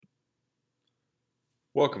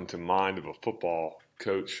Welcome to Mind of a Football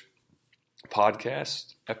Coach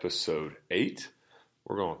podcast, episode 8.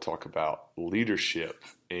 We're going to talk about leadership,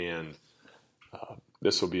 and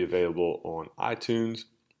this will be available on iTunes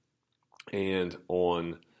and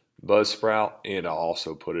on Buzzsprout, and I'll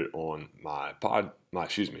also put it on my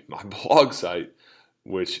blog site,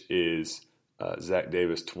 which is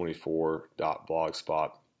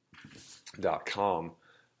zachdavis24.blogspot.com.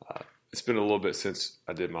 It's been a little bit since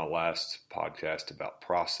I did my last podcast about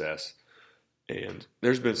process, and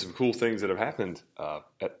there's been some cool things that have happened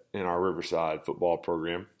in our Riverside football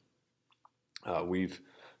program. We've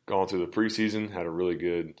gone through the preseason, had a really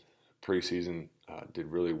good preseason, did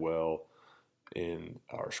really well in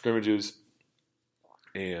our scrimmages,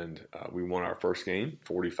 and we won our first game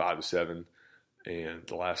 45-7, and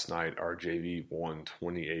the last night our JV won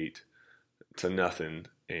 28-0,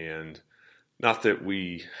 and not that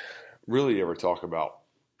we really ever talk about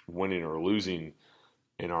winning or losing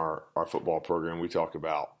in our football program. We talk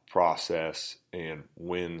about process and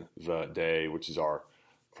win the day, which is our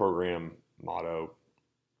program motto.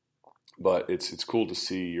 But it's cool to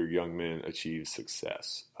see your young men achieve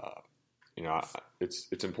success.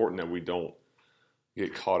 It's important that we don't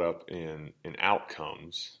get caught up in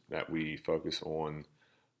outcomes, that we focus on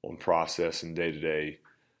process and day-to-day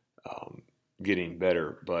getting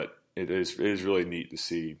better. But it is really neat to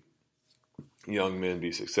see young men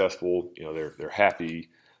be successful. They're happy.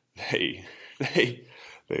 They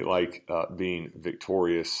like being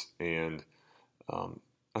victorious, and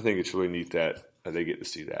I think it's really neat that they get to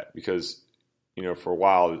see that, because for a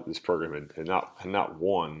while this program had not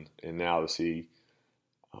won, and now to see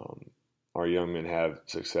our young men have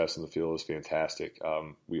success in the field is fantastic.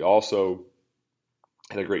 We also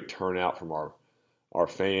had a great turnout from our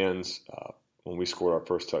fans. When we scored our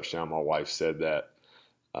first touchdown, my wife said that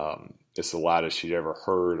it's the loudest she'd ever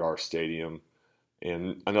heard our stadium.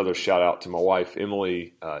 And another shout out to my wife,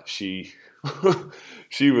 Emily. She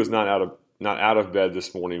was not out of bed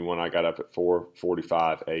this morning when I got up at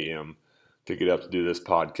 4:45 a.m. to get up to do this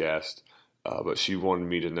podcast. But she wanted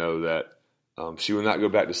me to know that she would not go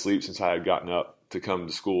back to sleep since I had gotten up to come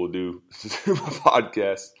to school to do my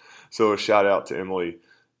podcast. So a shout out to Emily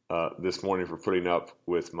this morning for putting up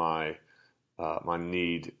with my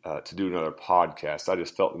need to do another podcast. I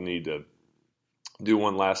just felt the need to do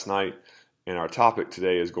one last night, and our topic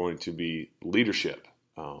today is going to be leadership.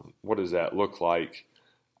 What does that look like?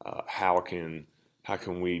 How can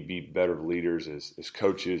we be better leaders as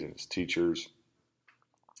coaches and as teachers?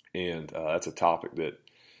 And that's a topic that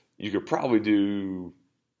you could probably do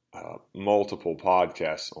multiple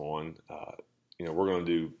podcasts on. We're going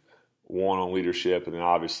to do one on leadership, and then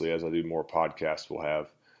obviously as I do more podcasts,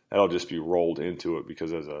 that'll just be rolled into it,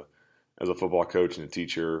 because as a football coach and a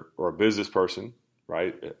teacher or a business person,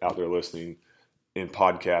 right, out there listening in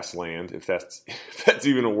podcast land, if that's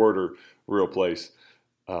even a word or real place,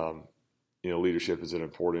 leadership is an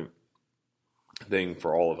important thing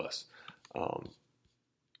for all of us.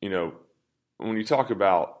 When you talk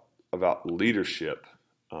about leadership,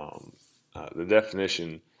 the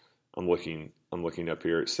definition I'm looking up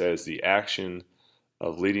here, it says the action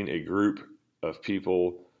of leading a group of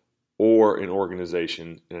people or an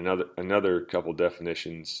organization. And another couple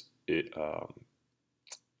definitions, it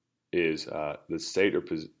is the state or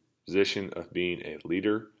position of being a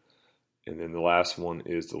leader. And then the last one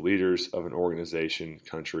is the leaders of an organization,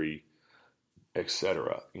 country,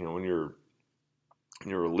 etc. When you're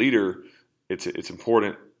a leader, it's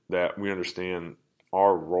important that we understand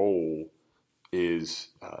our role is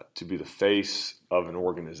to be the face of an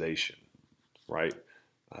organization, right?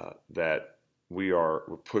 That we're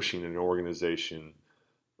pushing an organization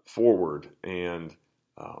forward. And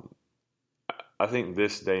I think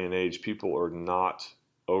this day and age, people are not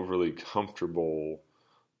overly comfortable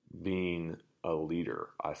being a leader.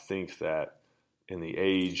 I think that in the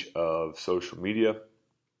age of social media,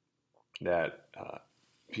 that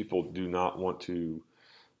people do not want to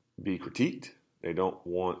be critiqued. They don't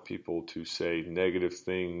want people to say negative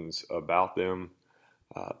things about them.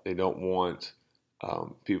 They don't want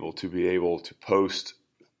people to be able to post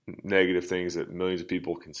negative things that millions of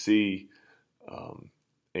people can see.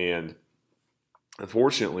 And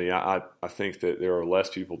unfortunately, I think that there are less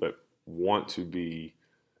people that want to be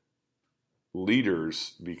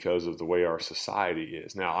leaders because of the way our society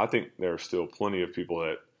is. Now, I think there are still plenty of people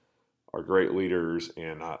that are great leaders,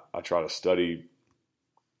 and I try to study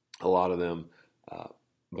a lot of them.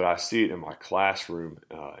 But I see it in my classroom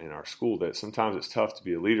in our school that sometimes it's tough to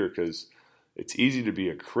be a leader because it's easy to be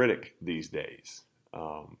a critic these days.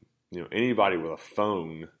 Anybody with a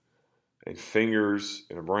phone and fingers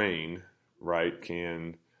and a brain, right,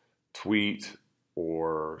 can tweet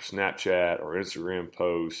or Snapchat or Instagram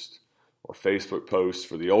post or Facebook posts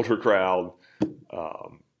for the older crowd,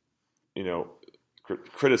 you know,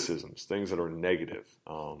 criticisms, things that are negative.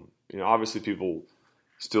 You know, obviously people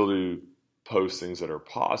still do post things that are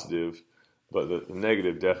positive, but the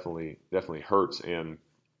negative definitely hurts. And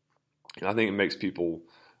I think it makes people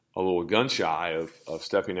a little gun shy of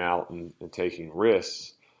stepping out and taking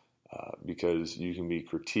risks because you can be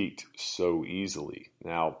critiqued so easily.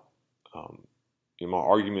 Now, my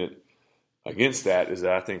argument against that is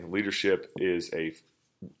that I think leadership is a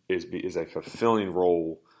fulfilling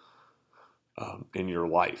role in your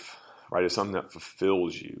life, right? It's something that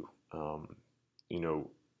fulfills you. You know,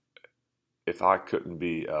 if I couldn't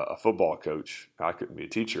be a football coach, I couldn't be a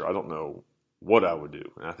teacher, I don't know what I would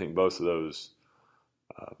do. And I think both of those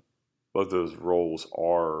roles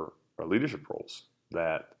are leadership roles.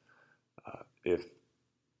 That if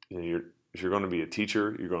you're going to be a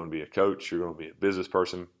teacher, you're going to be a coach, you're going to be a business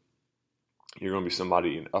person, you're going to be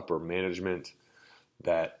somebody in upper management,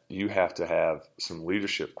 that you have to have some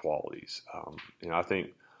leadership qualities. And I think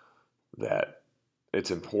that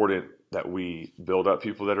it's important that we build up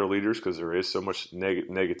people that are leaders, because there is so much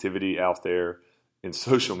negativity out there in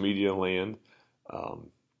social media land.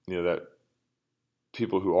 You know, that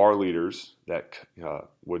people who are leaders that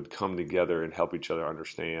would come together and help each other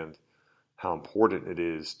understand how important it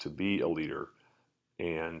is to be a leader,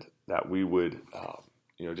 and that we would,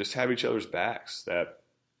 you know, just have each other's backs. That,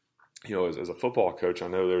 you know, as a football coach, I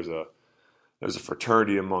know there's a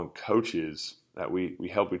fraternity among coaches that we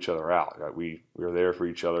help each other out. Right? We are there for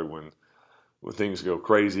each other when things go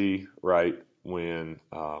crazy, right? When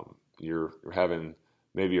you're having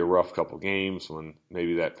maybe a rough couple games, when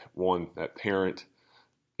maybe that parent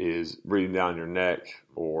is breathing down your neck,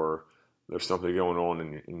 or there's something going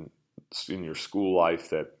on in your school life,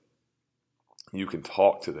 that you can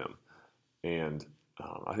talk to them. And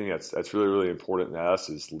I think that's really, really important to us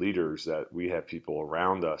as leaders, that we have people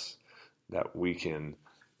around us that we can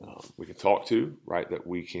talk to, right? That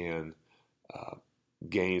we can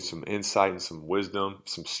gain some insight and some wisdom,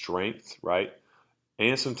 some strength, right?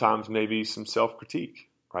 And sometimes maybe some self-critique,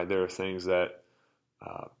 right? There are things that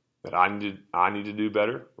I need to do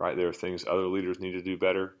better, right? There are things other leaders need to do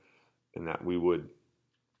better, and that we would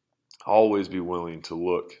always be willing to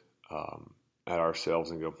look at ourselves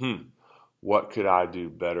and go, what could I do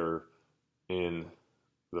better in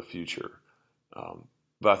the future?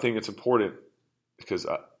 But I think it's important, because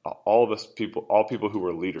all people who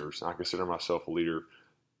are leaders, and I consider myself a leader,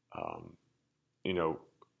 you know,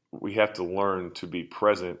 we have to learn to be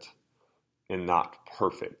present and not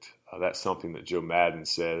perfect. That's something that Joe Madden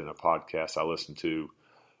said in a podcast I listened to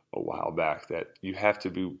a while back, that you have to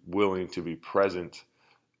be willing to be present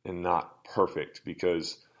and not perfect,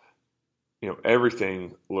 because, you know,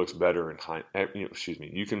 everything looks better in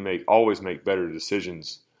you can always make better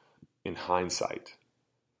decisions in hindsight,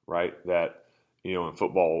 right? That, you know, in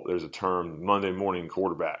football, there's a term, Monday morning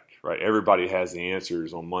quarterback, right? Everybody has the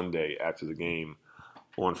answers on Monday after the game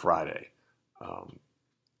on Friday.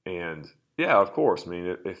 And yeah, of course, I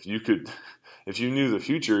mean, if you knew the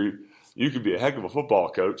future, you could be a heck of a football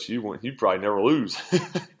coach. You'd probably never lose,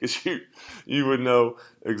 because you would know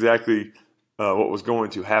exactly what was going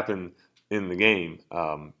to happen in the game.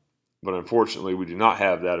 But unfortunately, we do not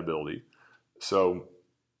have that ability. So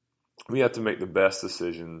we have to make the best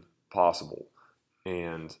decision possible.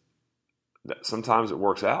 And sometimes it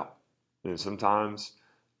works out, and sometimes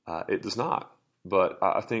it does not. But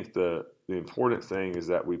I think the important thing is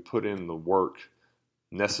that we put in the work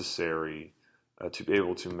necessary to be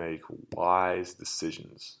able to make wise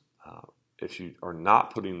decisions. If you are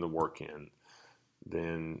not putting the work in,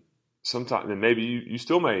 then maybe you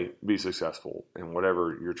still may be successful in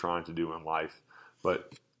whatever you're trying to do in life,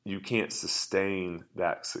 but you can't sustain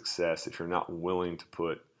that success if you're not willing to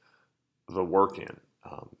put the work in.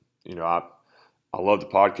 You know, I love the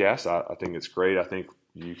podcast. I think it's great. I think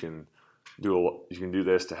you can do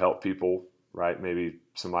this to help people, right? Maybe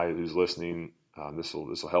somebody who's listening, this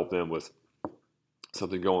will help them with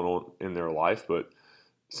something going on in their life. But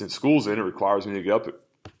since school's in, it requires me to get up at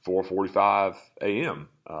 4:45 a.m.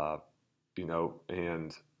 You know,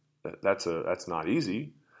 and that's not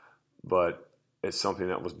easy, but it's something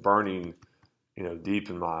that was burning, you know, deep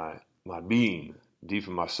in my being, deep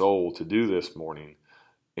in my soul, to do this morning.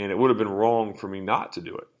 And it would have been wrong for me not to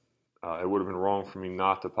do it. It would have been wrong for me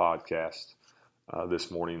not to podcast this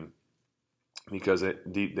morning, because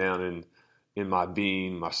deep down in my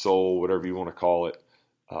being, my soul, whatever you want to call it,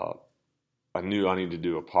 I knew I needed to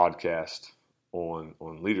do a podcast on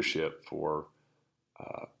leadership for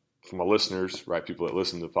for my listeners, right, people that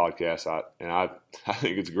listen to the podcast, I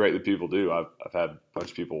think it's great that people do. I've had a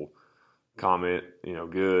bunch of people comment,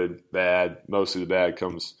 good, bad. Mostly the bad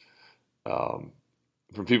comes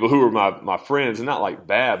from people who are my friends, and not like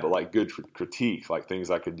bad, but like good critique, like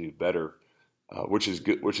things I could do better, which is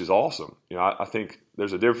good, which is awesome. I think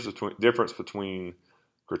there's a difference between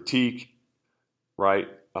critique, right,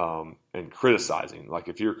 and criticizing. Like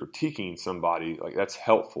if you're critiquing somebody, like that's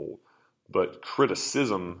helpful, but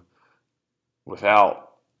criticism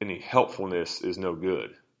without any helpfulness is no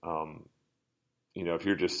good. If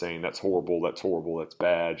you're just saying that's horrible, that's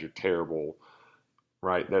bad, you're terrible,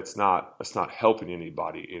 right? That's not helping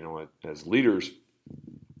anybody. As leaders,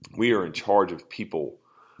 we are in charge of people,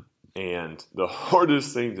 and the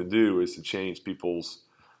hardest thing to do is to change people's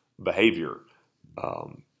behavior.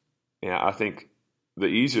 And I think the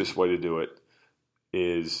easiest way to do it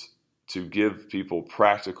is to give people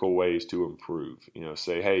practical ways to improve.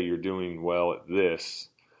 Say, hey, you're doing well at this,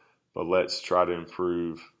 but let's try to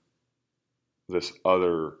improve this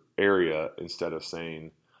other area, instead of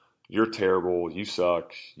saying, you're terrible, you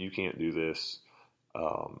suck, you can't do this,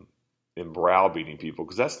 and browbeating people,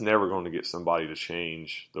 because that's never going to get somebody to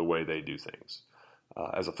change the way they do things.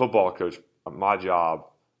 As a football coach,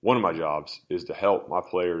 one of my jobs is to help my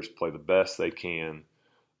players play the best they can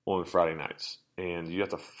on Friday nights. And you have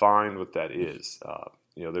to find what that is.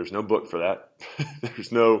 There's no book for that.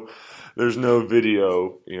 there's no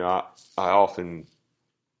video. I often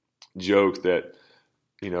joke that,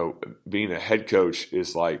 being a head coach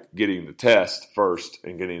is like getting the test first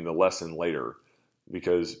and getting the lesson later,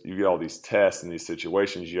 because you get all these tests and these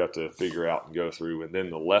situations you have to figure out and go through. And then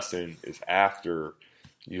the lesson is after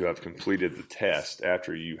you have completed the test,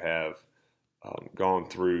 after you have gone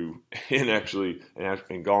through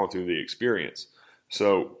and gone through the experience.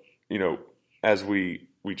 So, as we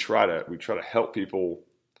try to help people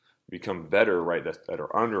become better, right, that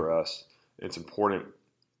are under us, it's important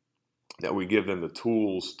that we give them the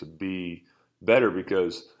tools to be better,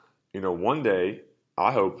 because, one day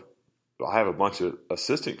I hope I have a bunch of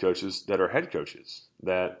assistant coaches that are head coaches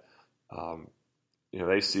that,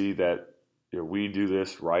 they see that, we do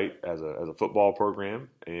this right as a football program,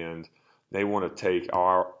 and they want to take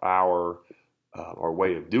our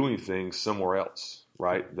way of doing things somewhere else,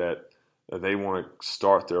 right? That they want to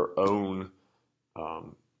start their own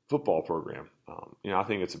football program. I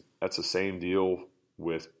think that's the same deal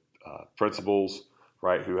with principals,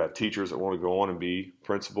 right? Who have teachers that want to go on and be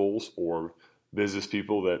principals, or business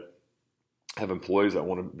people that have employees that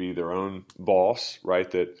want to be their own boss, right?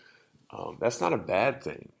 That's not a bad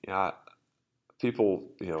thing. People,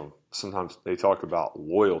 sometimes they talk about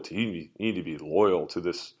loyalty. You need to be loyal to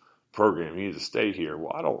this program. You need to stay here.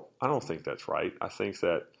 Well, I don't think that's right. I think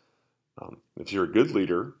that if you're a good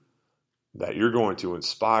leader, that you're going to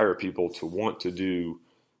inspire people to want to do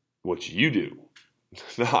what you do,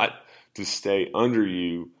 not to stay under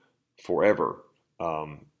you forever.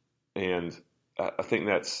 And I think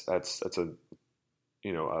that's a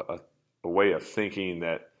way of thinking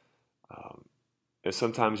that is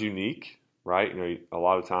sometimes unique. Right? A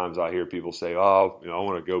lot of times I hear people say, oh, I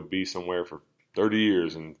want to go be somewhere for 30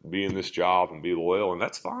 years and be in this job and be loyal. And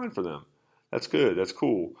that's fine for them. That's good. That's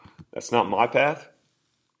cool. That's not my path.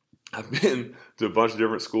 I've been to a bunch of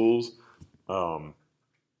different schools, trying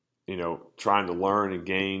to learn and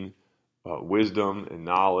gain wisdom and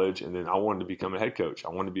knowledge. And then I wanted to become a head coach. I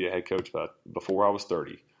wanted to be a head coach before I was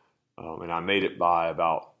 30. And I made it by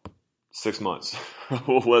about 6 months,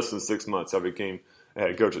 less than 6 months. I became a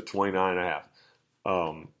head coach at 29 and a half.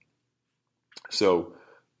 So,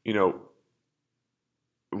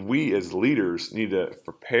 we as leaders need to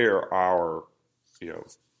prepare our,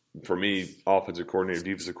 for me, offensive coordinator,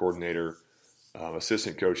 defensive coordinator,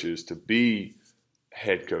 assistant coaches to be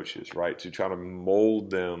head coaches, right? To try to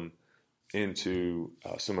mold them into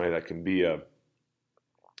somebody that can be an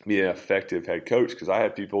effective head coach. Because I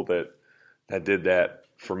had people that did that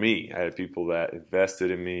for me. I had people that invested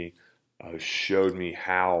in me, showed me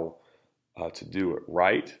how to do it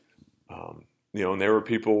right. And there were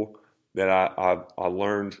people that I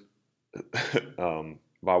learned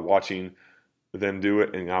by watching them do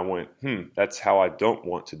it, and I went, that's how I don't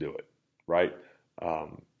want to do it, right?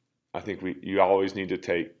 I think you always need to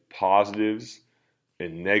take positives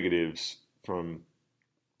and negatives from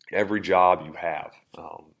every job you have.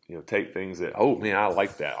 Take things that, oh man, I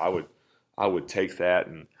like that. I would take that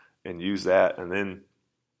and use that, and then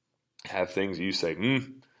have things you say,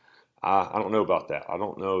 I don't know about that. I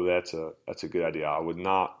don't know that's a good idea. I would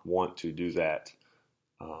not want to do that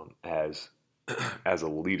as a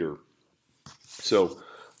leader. So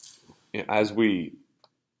as we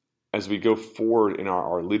as we go forward in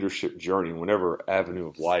our leadership journey, whatever avenue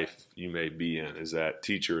of life you may be in, is that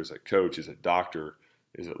teacher, is it coach, is it doctor,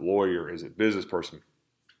 is it lawyer, is it business person,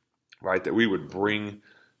 right? That we would bring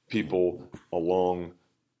people along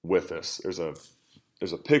with us. There's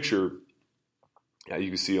a picture that you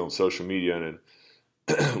can see on social media, and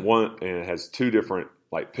it has two different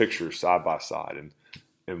like pictures side by side,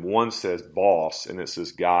 and one says boss, and it's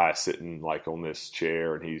this guy sitting like on this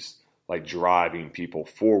chair, and he's like driving people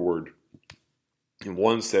forward. And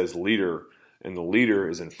one says leader, and the leader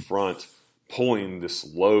is in front pulling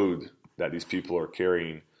this load that these people are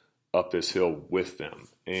carrying up this hill with them.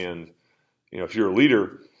 And, if you're a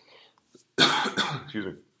leader, excuse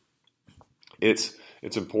me, it's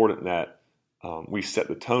important that we set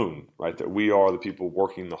the tone, right? That we are the people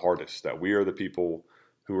working the hardest, that we are the people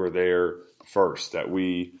who are there first, that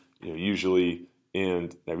we usually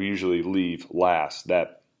leave last,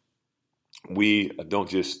 that we don't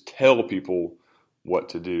just tell people what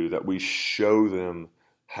to do, that we show them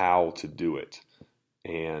how to do it.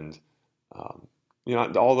 And,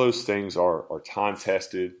 all those things are time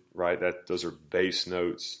tested, right? Those are base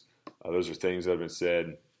notes. Those are things that have been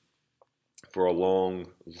said for a long,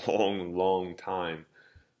 long, long time.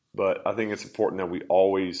 But I think it's important that we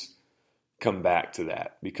always come back to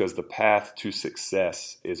that, because the path to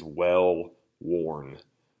success is well worn.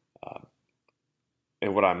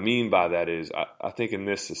 And what I mean by that is I think in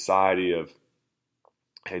this society of,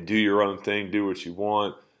 hey, do your own thing, do what you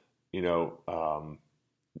want,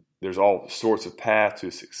 there's all sorts of paths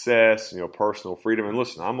to success, personal freedom. And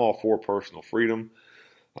listen, I'm all for personal freedom.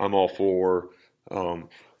 I'm all for,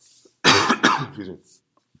 excuse me,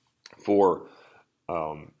 for,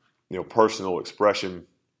 personal expression.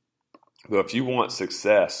 But if you want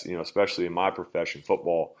success, especially in my profession,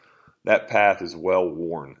 football, that path is well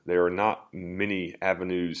worn. There are not many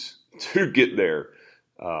avenues to get there.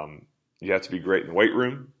 You have to be great in the weight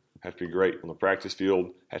room, have to be great on the practice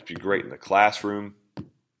field, have to be great in the classroom,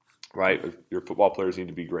 right? Your football players need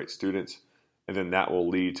to be great students, and then that will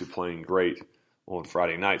lead to playing great on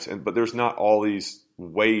Friday nights. But there's not all these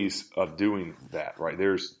ways of doing that, right?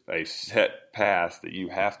 There's a set path that you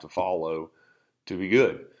have to follow to be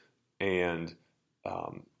good. And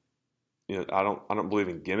I don't believe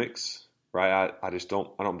in gimmicks, right? I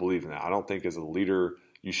don't believe in that. I don't think as a leader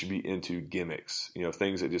you should be into gimmicks,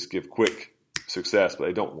 things that just give quick success, but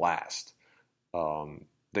they don't last.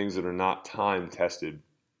 Things that are not time tested.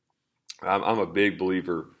 I'm a big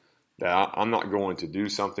believer that I'm not going to do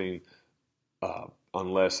something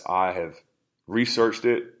unless I have researched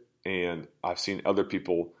it and I've seen other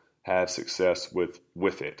people have success with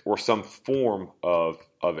it, or some form of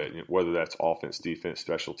it, whether that's offense, defense,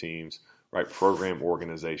 special teams, right, program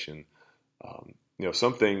organization.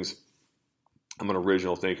 Some things I'm an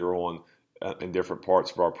original thinker on in different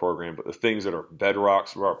parts of our program, but the things that are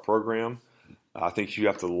bedrocks of our program, I think you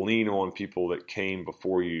have to lean on people that came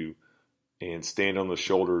before you and stand on the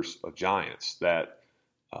shoulders of giants. That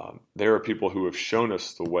there are people who have shown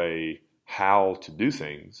us the way how to do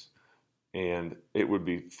things, and it would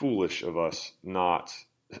be foolish of us not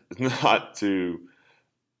to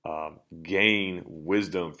gain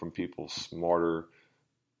wisdom from people smarter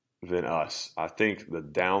than us. I think the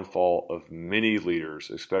downfall of many leaders,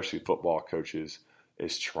 especially football coaches,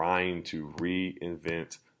 is trying to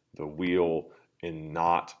reinvent the wheel and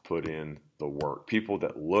not put in the work. People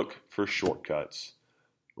that look for shortcuts,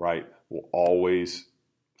 right, will always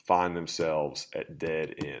find themselves at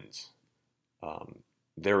dead ends.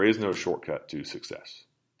 There is no shortcut to success.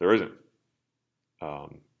 There isn't.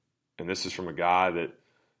 And this is from a guy that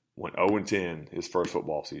went 0-10 his first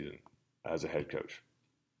football season as a head coach.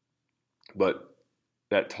 But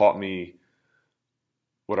that taught me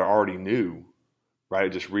what I already knew, right?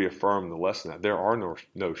 It just reaffirmed the lesson that there are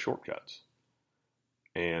no shortcuts.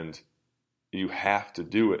 And you have to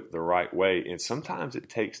do it the right way. And sometimes it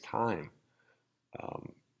takes time.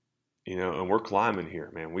 And we're climbing here,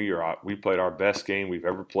 man. We played our best game we've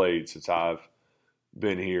ever played since I've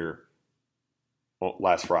been here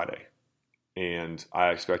last Friday. And I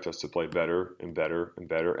expect us to play better and better and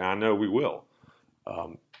better. And I know we will.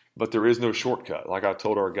 But there is no shortcut. Like I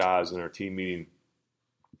told our guys in our team meeting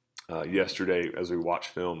yesterday as we watched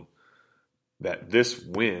film, that this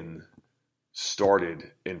win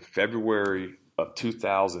started in February of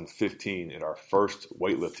 2015 at our first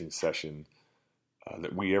weightlifting session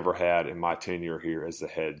that we ever had in my tenure here as the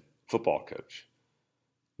head football coach.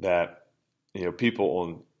 That, people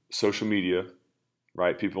on social media,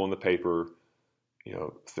 right, people in the paper,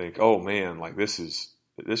 think, oh man, like this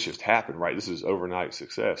just happened, right? This is overnight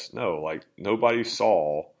success. No, like nobody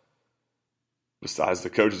saw besides the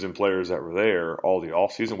coaches and players that were there, all the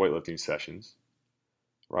off-season weightlifting sessions,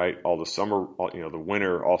 right? All the summer, the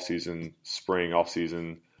winter off-season, spring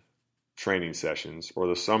off-season training sessions, or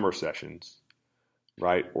the summer sessions,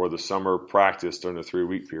 right? Or the summer practice during the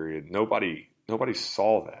 3-week period. Nobody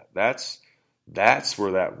saw that. That's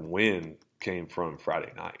where that win came from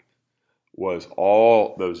Friday night, was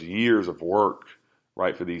all those years of work,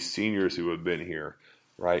 right, for these seniors who have been here,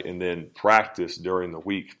 right, and then practice during the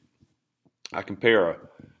week. I compare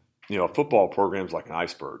a football program's like an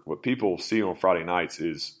iceberg. What people see on Friday nights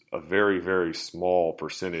is a very, very small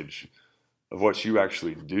percentage of what you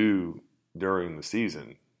actually do during the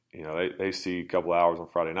season. They see a couple hours on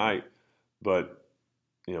Friday night, but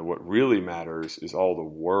what really matters is all the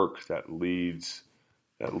work that leads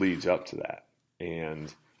up to that.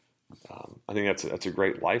 And I think that's a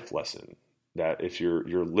great life lesson, that if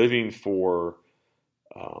you're living for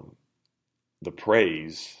the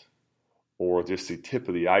praise, or just the tip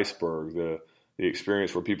of the iceberg, the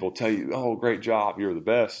experience where people tell you, "Oh, great job, you're the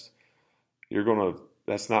best,"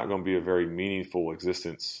 that's not going to be a very meaningful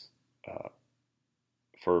existence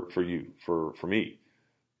for you, for me,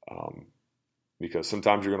 because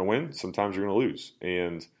sometimes you're going to win, sometimes you're going to lose,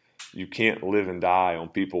 and you can't live and die on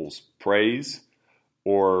people's praise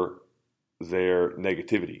or their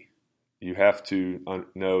negativity. You have to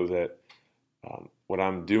know that what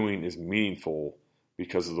I'm doing is meaningful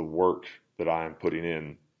because of the work that I am putting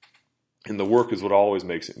in. And the work is what always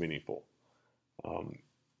makes it meaningful.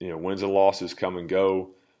 Wins and losses come and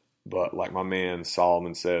go, but like my man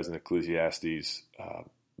Solomon says in Ecclesiastes,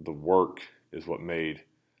 the work is what made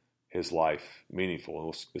his life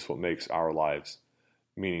meaningful. It's what makes our lives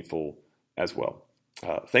meaningful as well.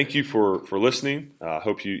 Thank you for listening. I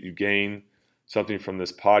hope you gain something from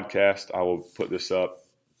this podcast. I will put this up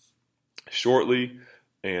shortly,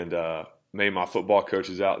 and may my football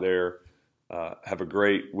coaches out there have a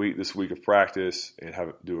great week this week of practice,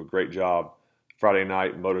 and do a great job Friday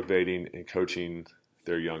night motivating and coaching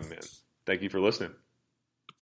their young men. Thank you for listening.